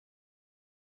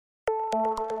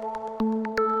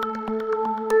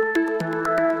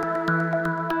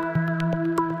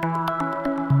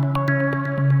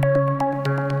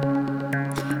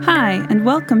Hi, and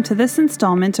welcome to this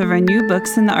installment of our New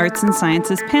Books in the Arts and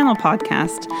Sciences panel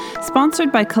podcast,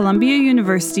 sponsored by Columbia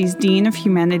University's Dean of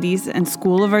Humanities and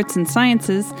School of Arts and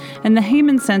Sciences and the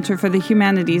Heyman Center for the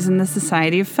Humanities and the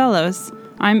Society of Fellows.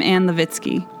 I'm Anne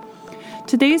Levitsky.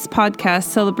 Today's podcast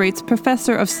celebrates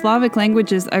Professor of Slavic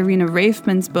Languages Irina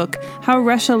Reyfman's book, How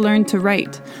Russia Learned to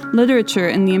Write, Literature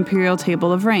in the Imperial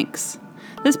Table of Ranks.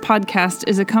 This podcast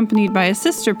is accompanied by a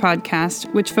sister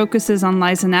podcast, which focuses on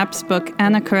Liza Knapp's book,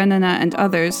 Anna Karenina and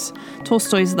Others,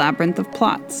 Tolstoy's Labyrinth of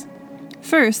Plots.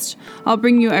 First, I'll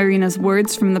bring you Irina's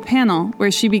words from the panel,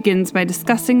 where she begins by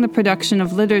discussing the production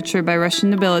of literature by Russian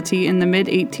nobility in the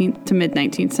mid-18th to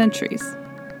mid-19th centuries.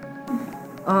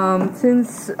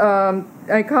 Since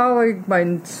my colleague,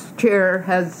 my chair,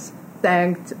 has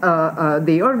thanked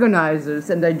the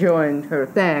organizers, and I joined her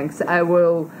thanks, I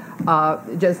will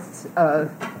just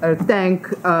thank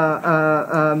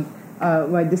my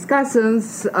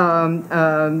discussants,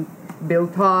 Bill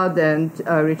Todd and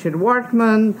Richard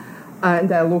Wortman,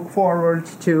 and I look forward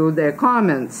to their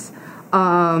comments.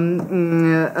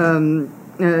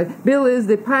 Bill is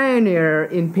the pioneer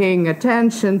in paying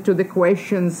attention to the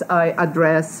questions I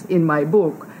address in my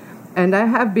book, and I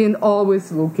have been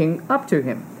always looking up to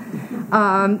him.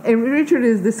 And Richard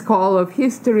is the scholar of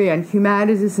history and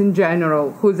humanities in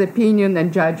general, whose opinion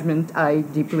and judgment I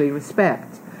deeply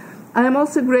respect. I am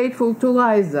also grateful to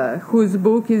Liza, whose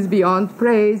book is beyond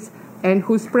praise and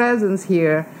whose presence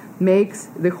here makes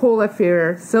the whole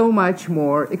affair so much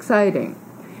more exciting.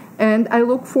 And I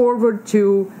look forward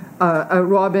to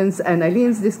Robin's and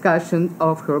Eileen's discussion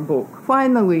of her book.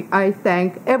 Finally, I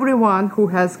thank everyone who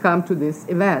has come to this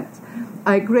event.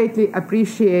 I greatly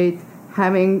appreciate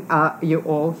having you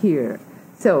all here.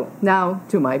 So, now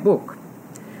to my book.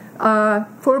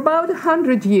 For about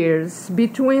 100 years,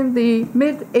 between the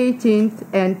mid-18th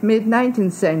and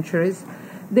mid-19th centuries,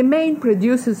 the main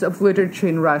producers of literature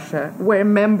in Russia were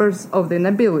members of the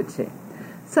nobility.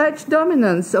 Such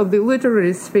dominance of the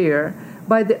literary sphere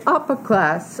by the upper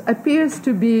class appears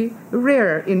to be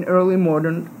rare in early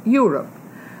modern Europe,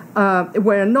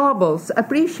 where nobles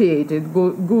appreciated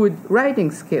good writing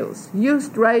skills,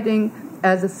 used writing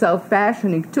as a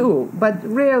self-fashioning tool, but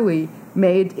rarely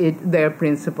made it their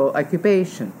principal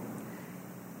occupation.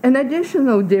 An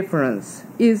additional difference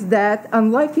is that,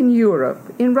 unlike in Europe,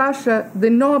 in Russia,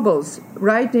 the nobles'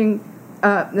 writing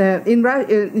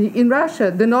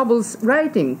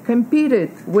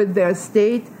competed with their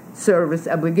state service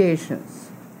obligations.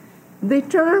 The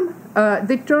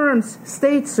terms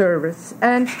state service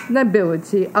and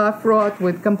nobility are fraught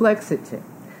with complexity.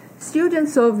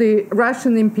 Students of the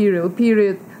Russian imperial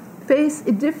period face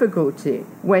a difficulty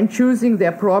when choosing the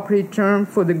appropriate term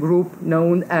for the group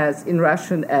known as, in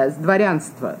Russian, as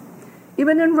dvoryanstvo.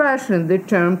 Even in Russian, the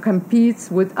term competes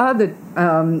with other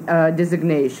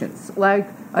designations like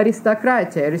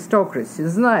aristocratia, aristocracy,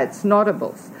 znats,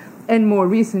 notables, and more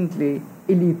recently,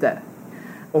 elita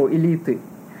or elite.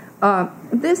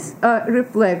 This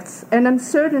reflects an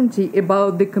uncertainty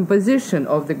about the composition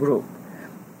of the group.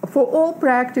 For all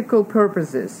practical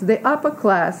purposes, the upper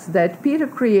class that Peter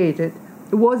created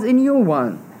was a new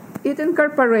one. It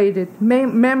incorporated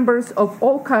members of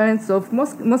all kinds of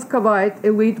Muscovite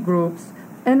elite groups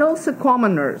and also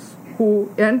commoners who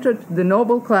entered the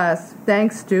noble class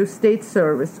thanks to state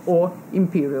service or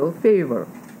imperial favor.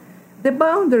 The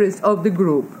boundaries of the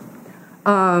group,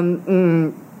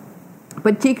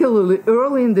 particularly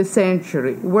early in the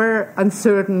century, were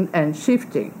uncertain and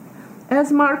shifting. As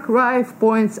Mark Reif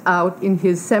points out in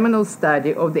his seminal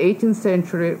study of the 18th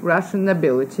century Russian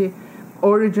nobility,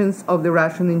 Origins of the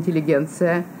Russian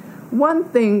Intelligentsia, one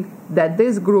thing that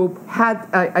this group had,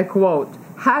 I quote,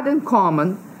 had in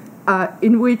common,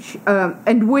 which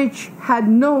had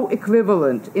no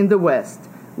equivalent in the West,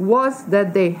 was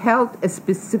that they held a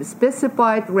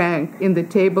specified rank in the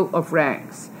Table of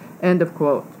Ranks, end of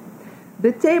quote.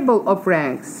 The Table of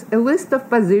Ranks, a list of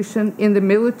positions in the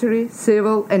military,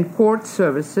 civil, and court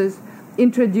services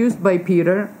introduced by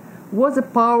Peter, was a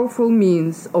powerful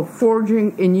means of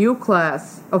forging a new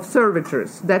class of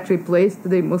servitors that replaced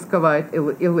the Muscovite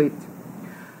elite.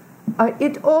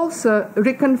 It also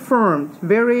reconfirmed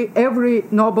every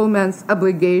nobleman's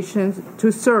obligation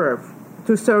to serve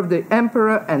the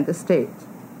emperor and the state.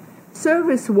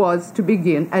 Service was to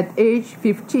begin at age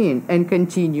 15 and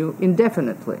continue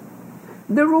indefinitely.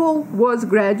 The rule was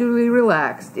gradually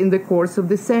relaxed in the course of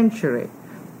the century,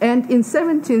 and in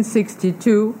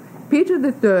 1762, Peter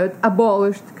III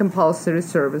abolished compulsory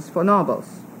service for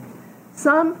nobles.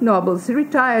 Some nobles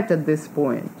retired at this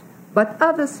point, but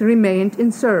others remained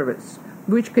in service,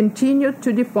 which continued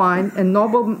to define a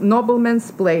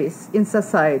nobleman's place in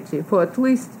society for at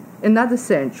least another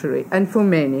century, and for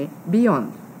many,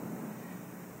 beyond.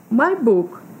 My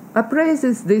book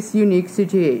appraises this unique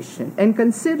situation and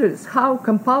considers how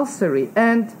compulsory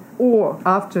or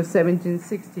after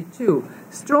 1762,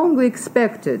 strongly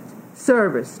expected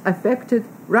service affected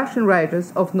Russian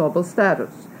writers of noble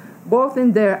status, both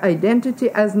in their identity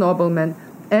as noblemen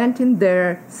and in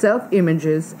their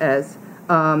self-images as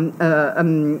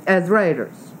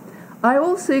writers. I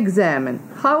also examine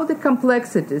how the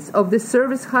complexities of the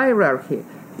service hierarchy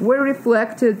were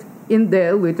reflected in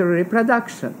their literary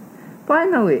production.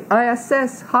 Finally, I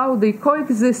assess how the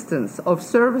coexistence of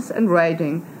service and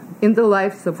writing in the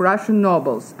lives of Russian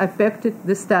nobles affected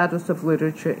the status of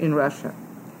literature in Russia.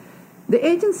 The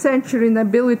 18th century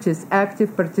nobility's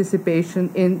active participation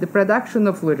in the production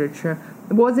of literature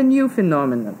was a new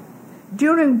phenomenon.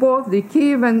 During both the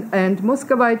Kievan and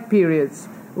Muscovite periods,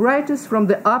 writers from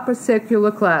the upper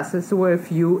secular classes were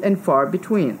few and far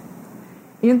between.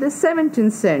 In the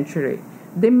 17th century,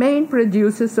 the main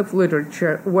producers of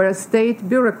literature were state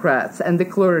bureaucrats and the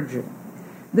clergy.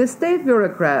 The state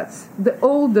bureaucrats, the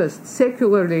oldest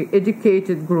secularly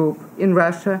educated group in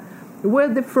Russia, were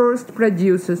the first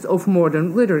producers of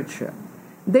modern literature.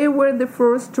 They were the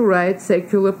first to write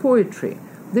secular poetry,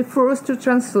 the first to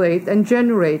translate and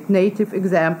generate native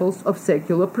examples of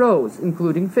secular prose,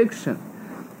 including fiction.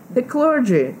 The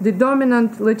clergy, the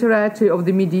dominant literati of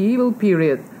the medieval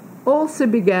period, also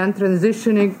began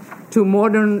transitioning to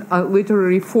modern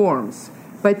literary forms,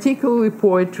 particularly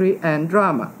poetry and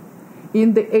drama.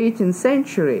 In the 18th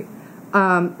century,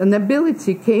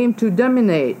 nobility came to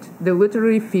dominate the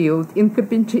literary field in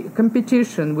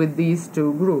competition with these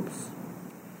two groups.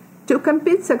 To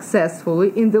compete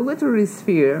successfully in the literary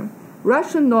sphere,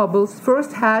 Russian nobles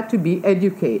first had to be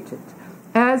educated.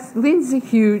 As Lindsay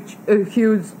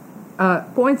Hughes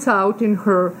points out in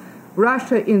her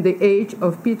Russia in the Age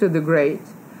of Peter the Great,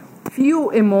 few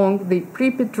among the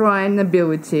pre-Petrine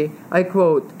nobility, I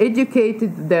quote,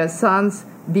 educated their sons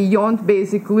beyond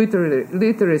basic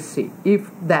literacy, if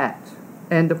that,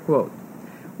 end of quote.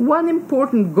 One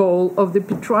important goal of the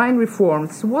Petrine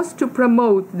reforms was to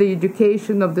promote the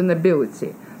education of the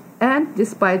nobility, and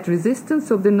despite resistance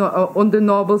on the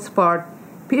nobles' part,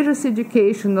 Peter's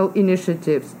educational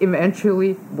initiatives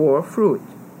eventually bore fruit.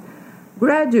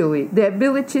 Gradually, the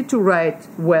ability to write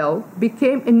well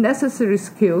became a necessary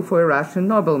skill for a Russian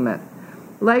nobleman.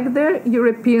 Like their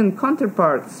European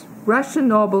counterparts, Russian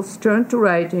nobles turned to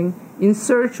writing in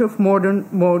search of modern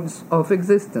modes of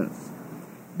existence.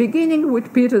 Beginning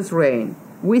with Peter's reign,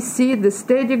 we see the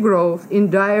steady growth in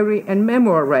diary and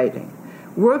memoir writing.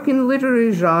 Work in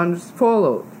literary genres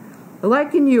followed.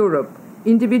 Like in Europe,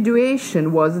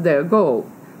 individuation was their goal,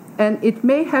 and it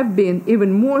may have been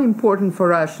even more important for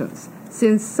Russians,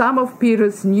 since some of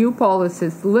Peter's new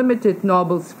policies limited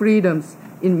nobles' freedoms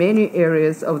in many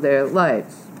areas of their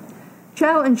lives.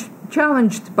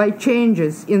 Challenged by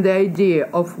changes in the idea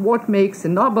of what makes a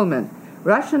nobleman,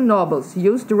 Russian nobles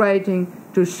used writing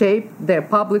to shape their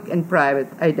public and private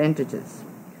identities.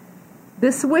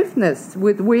 The swiftness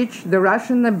with which the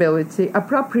Russian nobility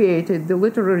appropriated the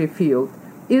literary field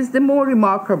is the more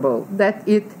remarkable that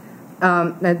it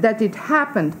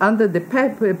happened under the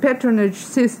patronage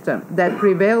system that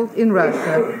prevailed in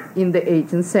Russia in the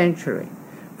 18th century.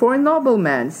 For a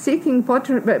nobleman seeking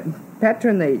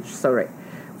patronage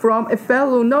from a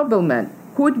fellow nobleman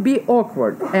could be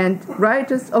awkward, and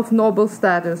writers of noble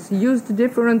status used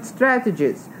different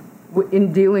strategies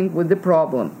in dealing with the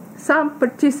problem. Some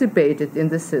participated in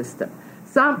the system,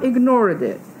 some ignored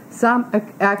it, some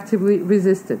actively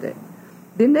resisted it.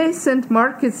 The nascent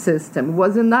market system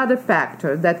was another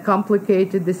factor that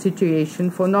complicated the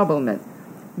situation for noblemen.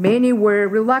 Many were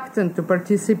reluctant to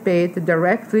participate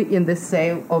directly in the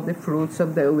sale of the fruits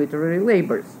of their literary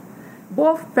labors.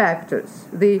 Both factors,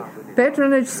 the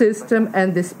patronage system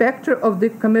and the specter of the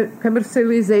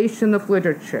commercialization of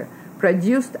literature,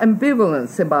 produced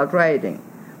ambivalence about writing.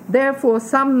 Therefore,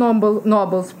 some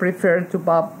nobles preferred to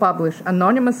publish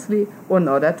anonymously or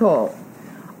not at all.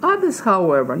 Others,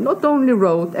 however, not only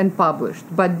wrote and published,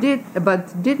 but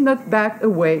did not back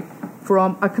away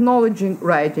from acknowledging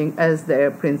writing as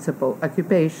their principal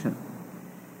occupation.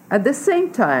 At the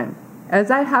same time, as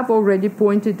I have already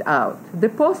pointed out, in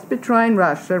post-Petrine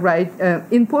Russia,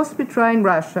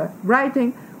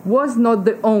 writing was not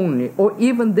the only or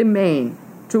even the main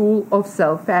tool of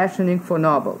self-fashioning for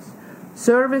nobles.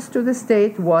 Service to the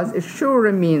state was a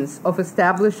surer means of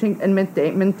establishing and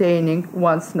maintaining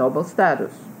one's noble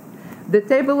status. The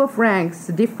Table of Ranks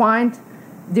defined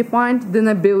the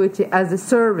nobility as a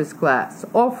service class,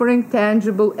 offering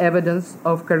tangible evidence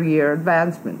of career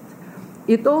advancement.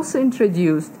 It also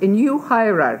introduced a new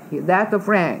hierarchy, that of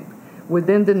rank,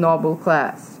 within the noble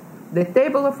class. The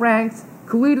Table of Ranks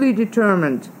clearly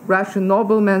determined a Russian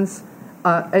nobleman's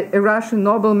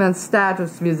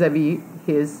status vis-à-vis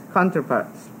his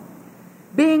counterparts.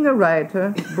 Being a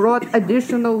writer brought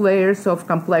additional layers of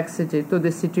complexity to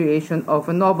the situation of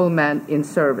a nobleman in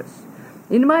service.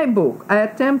 In my book, I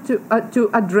attempt to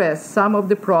address some of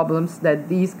the problems that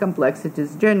these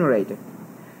complexities generated.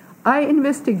 I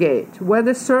investigate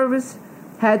whether service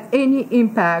had any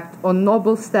impact on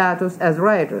noble status as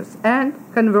writers, and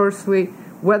conversely,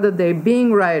 whether they,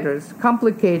 being writers,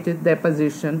 complicated their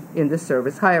position in the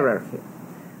service hierarchy.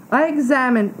 I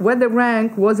examined whether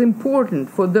rank was important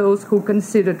for those who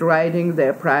considered writing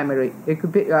their primary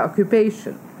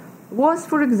occupation. Was,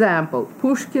 for example,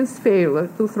 Pushkin's failure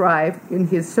to thrive in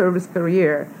his service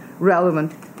career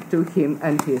relevant to him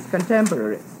and his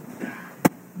contemporaries?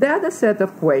 The other set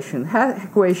of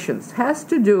questions has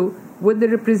to do with the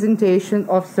representation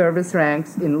of service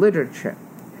ranks in literature.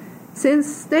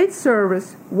 Since state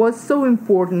service was so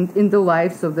important in the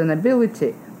lives of the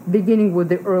nobility, beginning with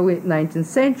the early 19th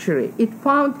century, it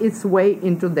found its way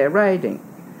into their writing.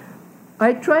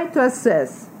 I tried to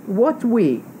assess what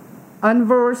we,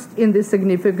 unversed in the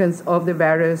significance of the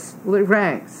various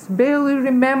ranks, barely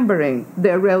remembering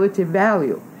their relative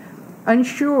value,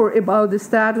 unsure about the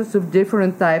status of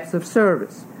different types of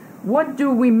service, what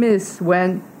do we miss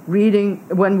when we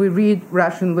read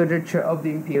Russian literature of the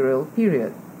imperial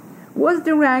period? Was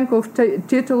the rank of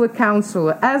titular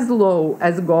counselor as low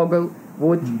as Gogol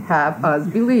would have us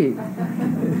believe?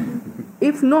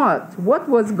 If not, what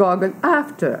was Gogol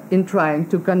after in trying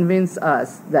to convince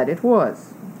us that it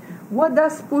was? What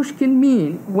does Pushkin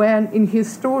mean when, in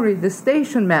his story The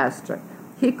Station Master,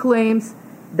 he claims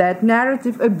that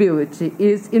narrative ability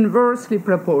is inversely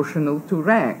proportional to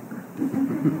rank?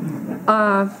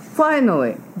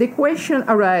 Finally, the question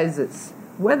arises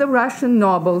whether Russian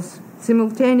nobles'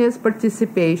 simultaneous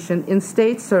participation in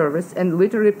state service and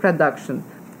literary production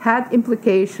had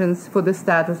implications for the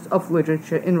status of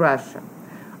literature in Russia.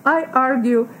 I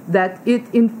argue that it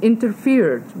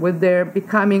interfered with their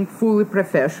becoming fully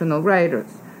professional writers,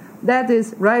 that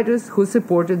is, writers who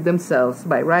supported themselves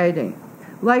by writing.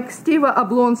 Like Stiva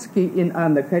Oblonsky in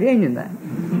Anna Karenina,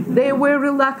 they were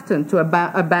reluctant to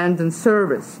abandon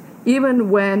service, even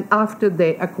when after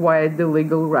they acquired the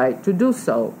legal right to do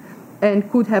so,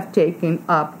 and could have taken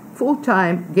up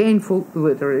full-time, gainful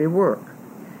literary work.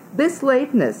 This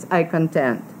lateness, I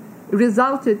contend,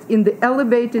 resulted in the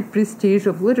elevated prestige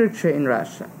of literature in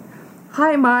Russia.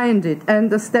 High-minded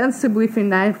and ostensibly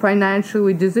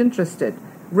financially disinterested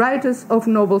writers of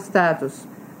noble status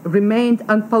remained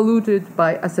unpolluted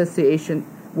by association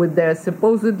with their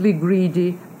supposedly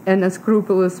greedy and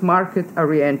unscrupulous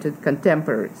market-oriented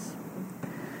contemporaries.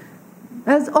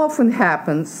 As often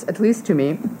happens, at least to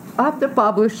me, after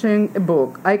publishing a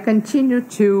book, I continue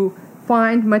to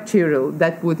find material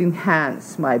that would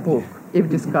enhance my book if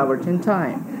discovered in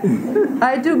time.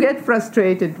 I do get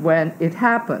frustrated when it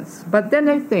happens, but then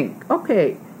I think,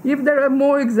 okay, if there are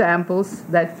more examples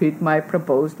that fit my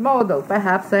proposed model,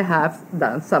 perhaps I have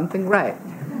done something right.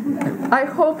 I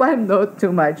hope I'm not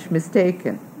too much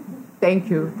mistaken. Thank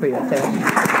you for your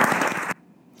attention.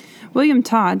 William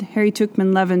Todd, Harry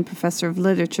Tuchman-Levin Professor of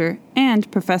Literature and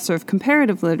Professor of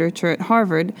Comparative Literature at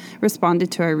Harvard,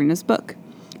 responded to Irina's book.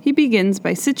 He begins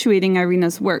by situating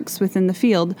Irina's works within the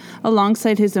field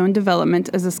alongside his own development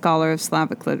as a scholar of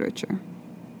Slavic literature.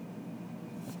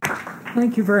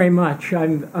 Thank you very much.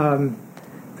 I'm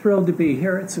thrilled to be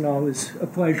here. It's always a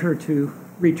pleasure to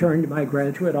return to my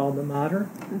graduate alma mater,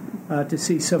 to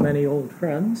see so many old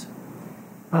friends.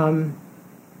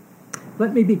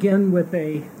 Let me begin with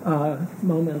a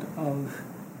moment of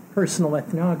personal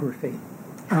ethnography.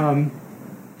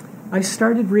 I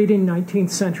started reading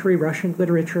 19th century Russian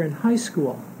literature in high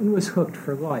school and was hooked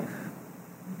for life.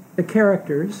 The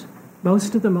characters,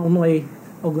 most of them only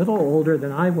a little older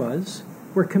than I was,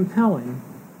 were compelling,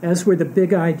 as were the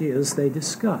big ideas they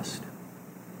discussed.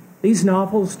 These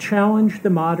novels challenged the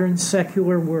modern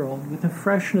secular world with a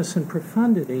freshness and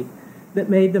profundity that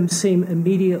made them seem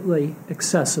immediately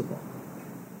accessible.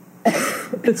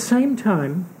 At the same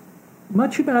time,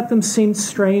 much about them seemed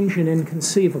strange and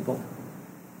inconceivable.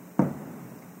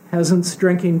 Peasants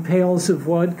drinking pails of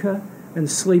vodka and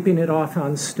sleeping it off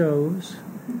on stoves,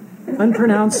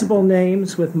 unpronounceable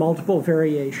names with multiple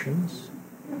variations,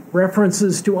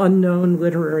 references to unknown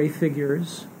literary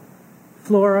figures,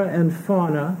 flora and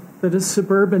fauna that a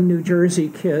suburban New Jersey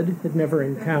kid had never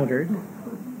encountered.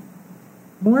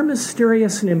 More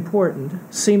mysterious and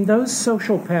important seemed those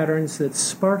social patterns that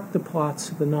sparked the plots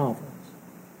of the novels,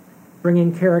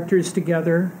 bringing characters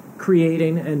together,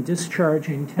 creating and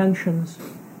discharging tensions,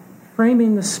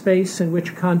 framing the space in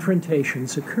which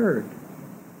confrontations occurred.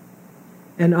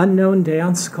 An unknown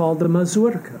dance called the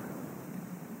mazurka,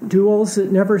 duels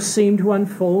that never seemed to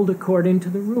unfold according to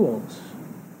the rules,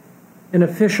 an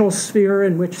official sphere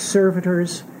in which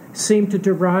servitors seemed to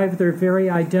derive their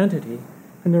very identity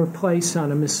from their place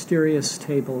on a mysterious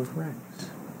table of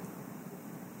ranks.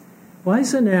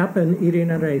 Liza Knapp and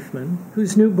Irina Reyfman,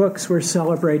 whose new books we're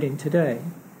celebrating today,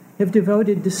 have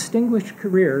devoted distinguished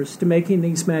careers to making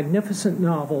these magnificent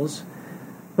novels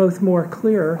both more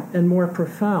clear and more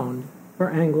profound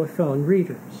for Anglophone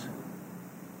readers.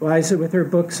 Liza with her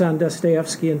books on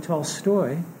Dostoevsky and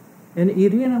Tolstoy, and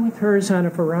Irina with hers on a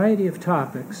variety of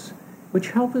topics which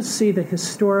help us see the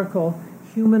historical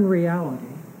human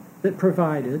reality that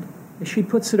provided, as she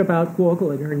puts it about Gogol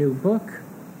in her new book,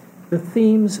 the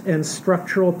themes and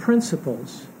structural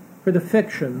principles for the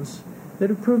fictions that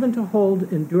have proven to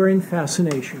hold enduring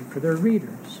fascination for their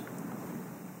readers,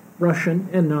 Russian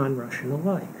and non-Russian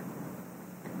alike.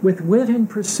 With wit and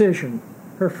precision,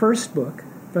 her first book,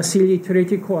 Vasily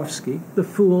Tretyakovsky, The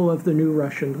Fool of the New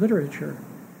Russian Literature,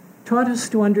 taught us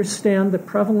to understand the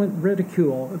prevalent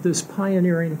ridicule of this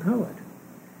pioneering poet,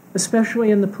 especially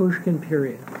in the Pushkin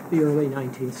period, the early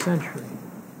 19th century.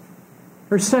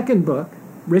 Her second book,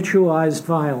 Ritualized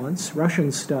Violence,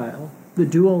 Russian Style, The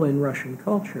Duel in Russian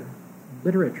Culture,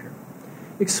 Literature,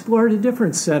 explored a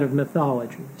different set of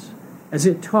mythologies, as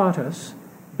it taught us,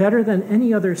 better than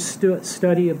any other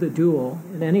study of the duel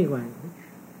in any language,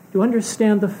 to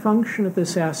understand the function of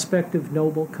this aspect of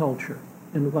noble culture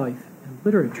and life and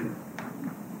literature.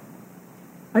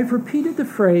 I've repeated the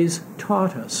phrase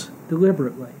taught us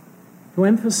deliberately to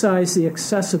emphasize the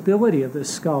accessibility of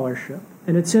this scholarship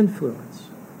and its influence,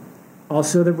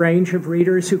 also the range of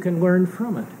readers who can learn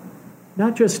from it,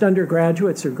 not just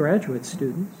undergraduates or graduate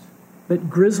students, but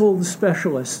grizzled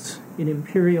specialists in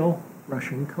Imperial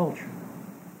Russian culture.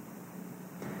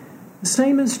 The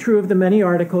same is true of the many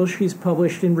articles she's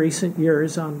published in recent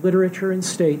years on literature and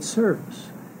state service,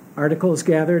 articles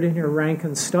gathered in her Rank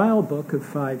and Style book of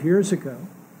 5 years ago,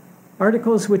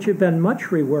 articles which have been much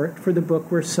reworked for the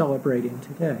book we're celebrating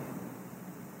today.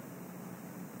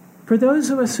 For those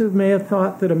of us who may have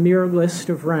thought that a mere list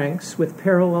of ranks with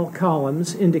parallel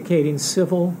columns indicating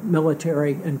civil,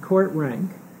 military, and court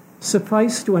rank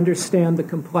sufficed to understand the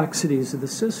complexities of the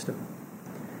system,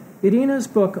 Irina's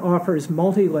book offers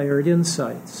multi-layered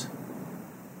insights.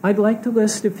 I'd like to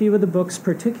list a few of the book's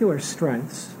particular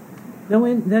strengths,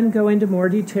 then go into more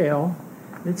detail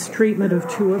in its treatment of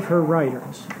two of her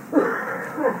writers.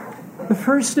 The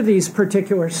first of these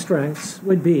particular strengths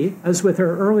would be, as with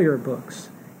her earlier books,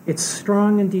 its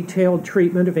strong and detailed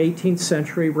treatment of 18th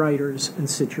century writers and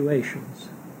situations.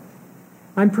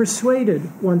 I'm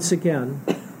persuaded, once again,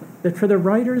 that for the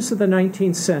writers of the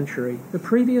 19th century, the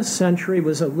previous century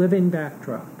was a living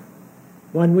backdrop,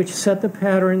 one which set the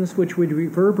patterns which would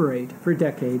reverberate for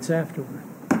decades afterward.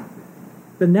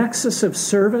 The nexus of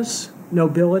service,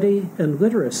 nobility, and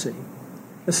literacy,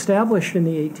 established in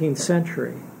the 18th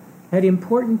century, had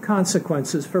important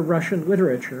consequences for Russian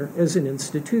literature as an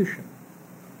institution.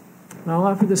 I'll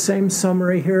offer the same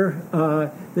summary here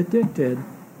that Dick did,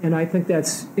 and I think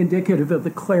that's indicative of the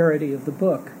clarity of the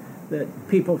book, that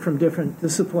people from different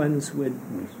disciplines would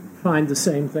find the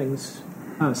same things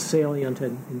salient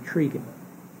and intriguing.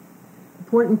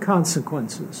 Important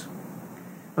consequences.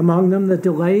 Among them, the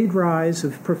delayed rise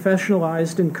of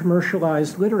professionalized and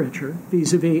commercialized literature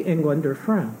vis-a-vis England or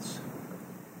France,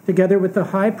 together with the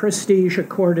high prestige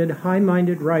accorded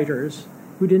high-minded writers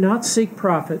who did not seek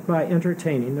profit by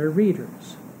entertaining their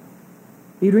readers.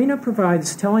 Irina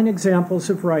provides telling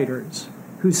examples of writers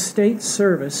whose state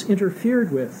service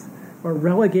interfered with or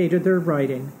relegated their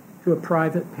writing to a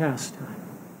private pastime.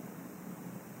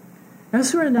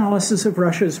 As her analysis of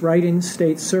Russia's writing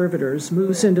state servitors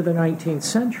moves into the 19th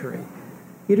century,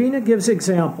 Irina gives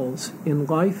examples in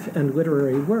life and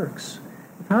literary works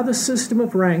of how the system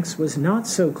of ranks was not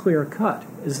so clear-cut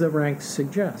as the ranks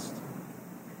suggest,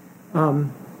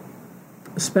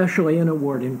 especially in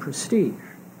awarding prestige.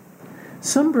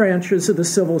 Some branches of the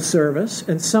civil service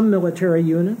and some military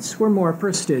units were more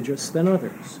prestigious than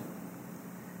others.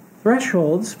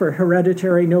 Thresholds for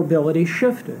hereditary nobility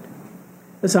shifted,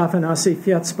 as Afanasy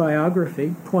Fiet's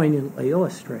biography poignantly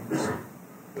illustrates.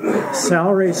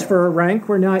 Salaries for a rank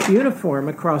were not uniform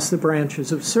across the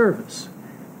branches of service,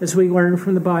 as we learn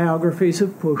from the biographies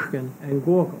of Pushkin and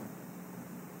Gogol.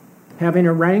 Having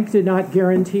a rank did not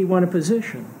guarantee one a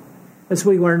position, as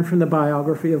we learn from the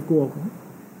biography of Gogol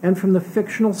and from the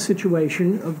fictional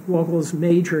situation of Gogol's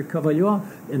Major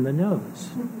Kovalyov in The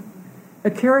Nose, a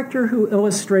character who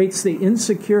illustrates the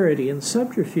insecurity and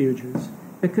subterfuges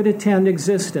that could attend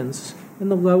existence in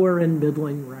the lower and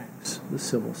middling ranks of the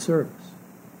civil service.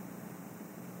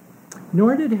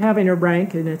 Nor did having a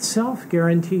rank in itself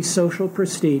guarantee social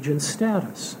prestige and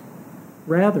status.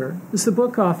 Rather, as the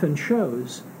book often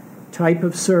shows, type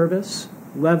of service,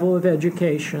 level of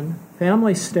education,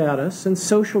 family status, and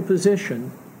social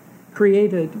position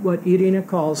created what Irina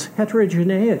calls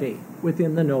heterogeneity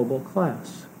within the noble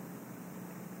class.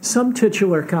 Some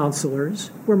titular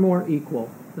counselors were more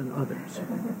equal than others.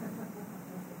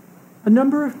 A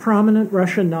number of prominent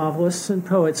Russian novelists and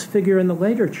poets figure in the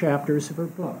later chapters of her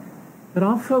book, but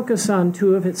I'll focus on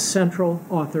two of its central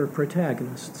author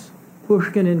protagonists,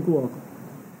 Pushkin and Gogol,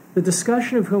 the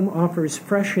discussion of whom offers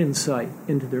fresh insight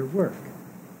into their work.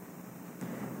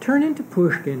 Turning to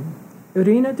Pushkin,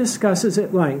 Irina discusses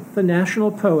at length the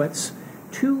national poet's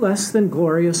two less than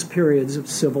glorious periods of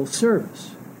civil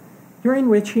service, during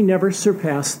which he never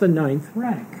surpassed the 9th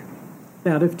rank,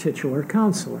 that of titular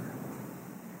counselor.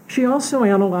 She also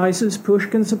analyzes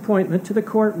Pushkin's appointment to the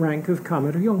court rank of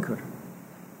Kammerjunker,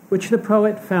 which the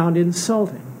poet found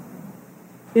insulting,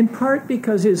 in part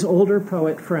because his older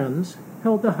poet friends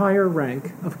held the higher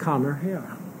rank of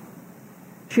Kammerherr.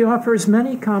 She offers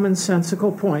many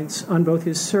commonsensical points on both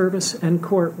his service and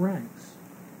court ranks,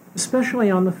 especially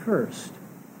on the first,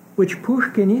 which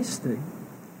Pushkinists,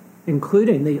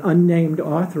 including the unnamed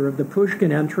author of the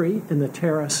Pushkin entry in the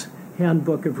Taras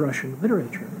Handbook of Russian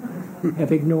Literature,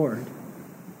 have ignored.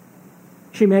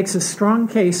 She makes a strong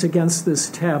case against this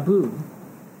taboo,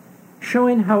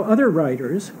 showing how other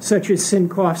writers, such as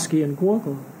Sinkovsky and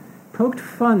Gogol, poked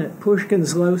fun at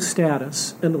Pushkin's low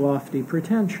status and lofty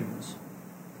pretensions.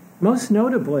 Most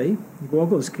notably, in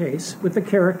Gogol's case, with the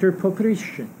character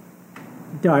Poprishchin,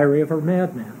 Diary of a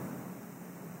Madman.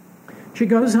 She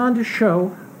goes on to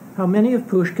show how many of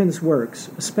Pushkin's works,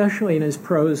 especially in his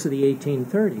prose of the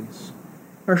 1830s,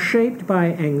 are shaped by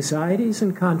anxieties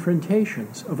and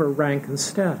confrontations over rank and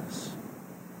status.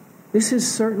 This is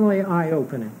certainly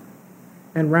eye-opening,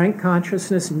 and rank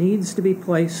consciousness needs to be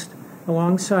placed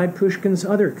alongside Pushkin's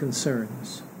other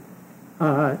concerns,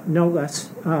 no less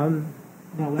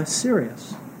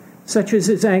serious, such as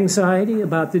his anxiety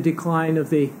about the decline of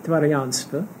the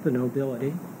dvoryanstvo, the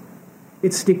nobility,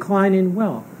 its decline in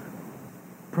wealth,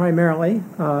 primarily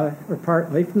or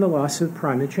partly from the loss of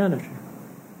primogeniture.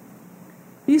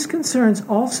 These concerns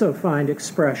also find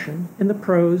expression in the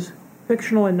prose,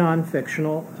 fictional and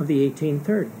non-fictional, of the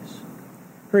 1830s.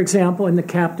 For example, in The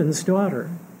Captain's Daughter,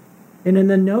 and in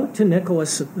the note to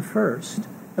Nicholas I,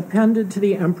 appended to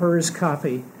the emperor's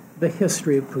copy of the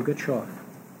History of Pugachev.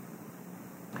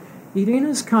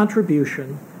 Irina's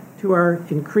contribution to our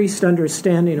increased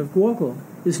understanding of Gogol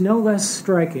is no less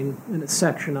striking than its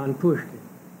section on Pushkin.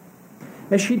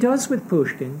 As she does with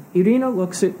Pushkin, Irina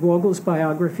looks at Gogol's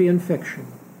biography and fiction,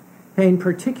 paying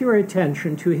particular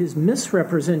attention to his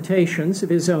misrepresentations of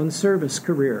his own service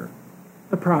career,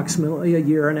 approximately a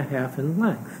year and a half in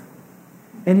length,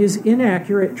 and his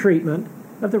inaccurate treatment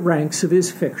of the ranks of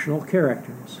his fictional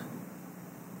characters.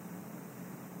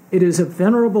 It is a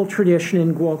venerable tradition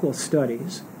in Gogol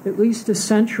studies, at least a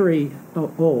century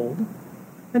old,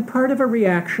 and part of a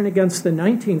reaction against the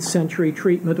 19th century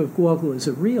treatment of Gogol as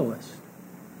a realist,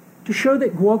 to show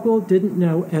that Gogol didn't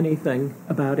know anything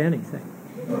about anything.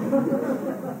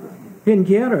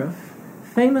 Vengyerev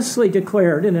famously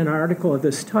declared in an article of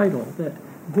this title that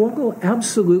Gogol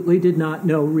absolutely did not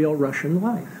know real Russian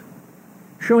life,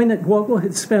 showing that Gogol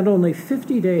had spent only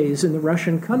 50 days in the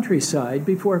Russian countryside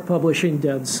before publishing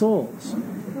Dead Souls,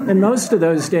 and most of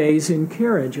those days in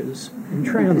carriages in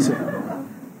transit.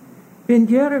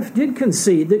 Vengyerev did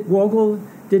concede that Gogol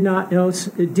did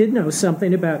know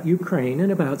something about Ukraine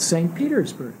and about St.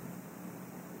 Petersburg.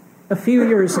 A few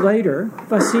years later,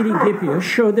 Vasily Gippius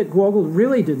showed that Gogol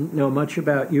really didn't know much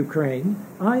about Ukraine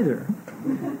either,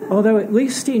 although at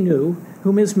least he knew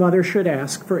whom his mother should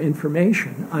ask for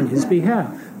information on his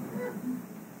behalf.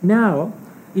 Now,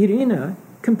 Irina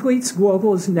completes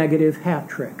Gogol's negative hat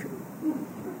trick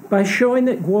by showing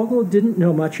that Gogol didn't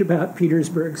know much about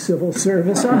Petersburg civil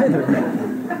service either.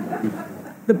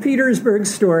 The Petersburg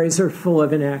stories are full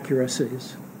of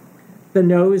inaccuracies. The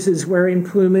nose is wearing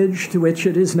plumage to which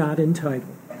it is not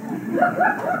entitled.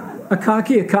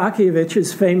 Akaky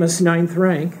Akakievich's famous 9th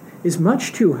rank is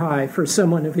much too high for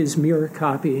someone of his mere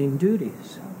copying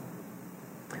duties.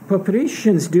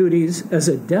 Poprishchin's duties as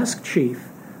a desk chief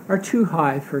are too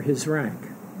high for his rank,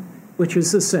 which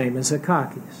is the same as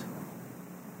Akaky's.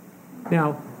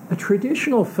 Now, a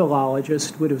traditional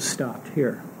philologist would have stopped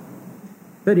here,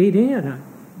 but Irina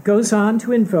goes on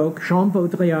to invoke Jean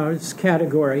Baudrillard's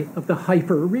category of the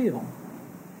hyper-real,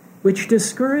 which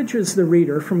discourages the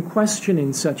reader from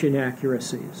questioning such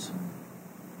inaccuracies.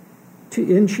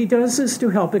 And she does this to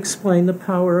help explain the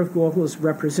power of Gogol's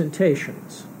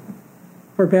representations.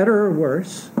 For better or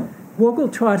worse, Gogol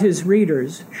taught his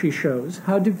readers, she shows,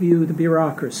 how to view the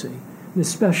bureaucracy, and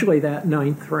especially that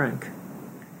ninth rank.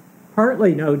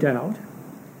 Partly, no doubt,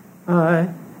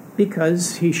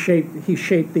 because he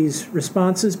shaped these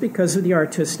responses because of the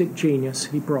artistic genius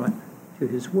he brought to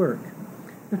his work.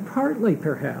 But partly,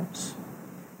 perhaps,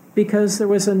 because there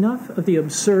was enough of the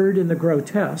absurd and the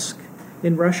grotesque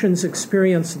in Russians'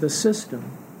 experience of the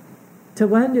system to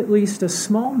lend at least a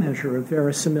small measure of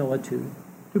verisimilitude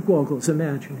to Gogol's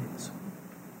imaginings.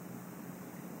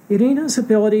 Irina's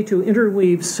ability to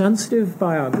interweave sensitive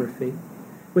biography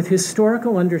with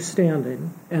historical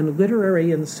understanding and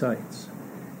literary insights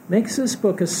makes this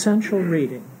book essential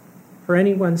reading for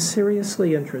anyone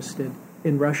seriously interested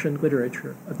in Russian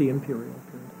literature of the Imperial period.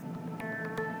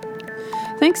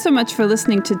 Thanks so much for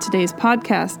listening to today's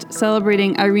podcast,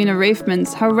 celebrating Irina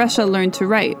Reyfman's How Russia Learned to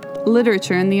Write,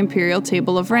 Literature in the Imperial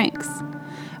Table of Ranks.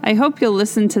 I hope you'll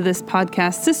listen to this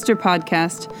podcast's sister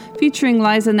podcast, featuring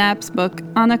Liza Knapp's book,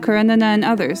 Anna Karenina and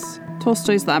Others,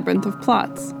 Tolstoy's Labyrinth of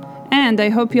Plots. And I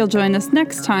hope you'll join us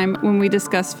next time when we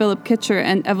discuss Philip Kitcher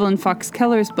and Evelyn Fox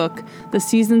Keller's book, The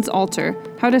Season's Altar,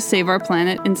 How to Save Our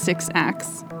Planet in 6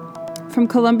 Acts. From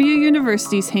Columbia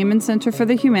University's Heyman Center for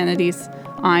the Humanities,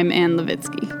 I'm Ann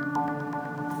Levitsky.